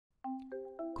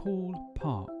Call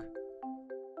Park.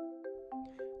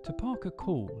 To park a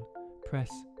call,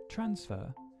 press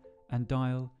Transfer and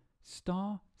dial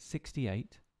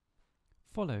 *68,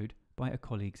 followed by a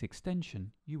colleague's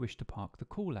extension you wish to park the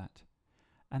call at,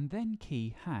 and then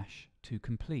key # to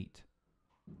complete.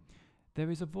 There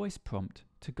is a voice prompt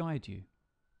to guide you.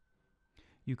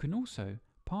 You can also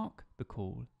park the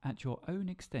call at your own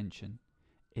extension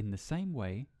in the same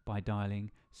way by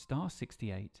dialing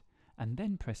 *68 and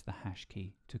then press the #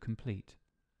 key to complete.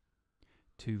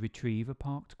 To retrieve a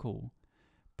parked call,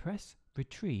 press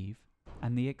Retrieve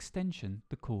and the extension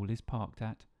the call is parked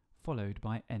at, followed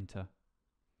by Enter.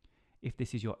 If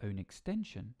this is your own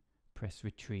extension, press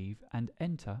Retrieve and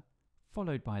Enter,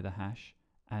 followed by the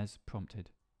 # as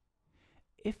prompted.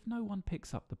 If no one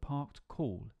picks up the parked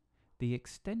call, the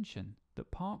extension that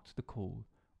parked the call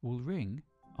will ring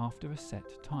after a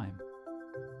set time.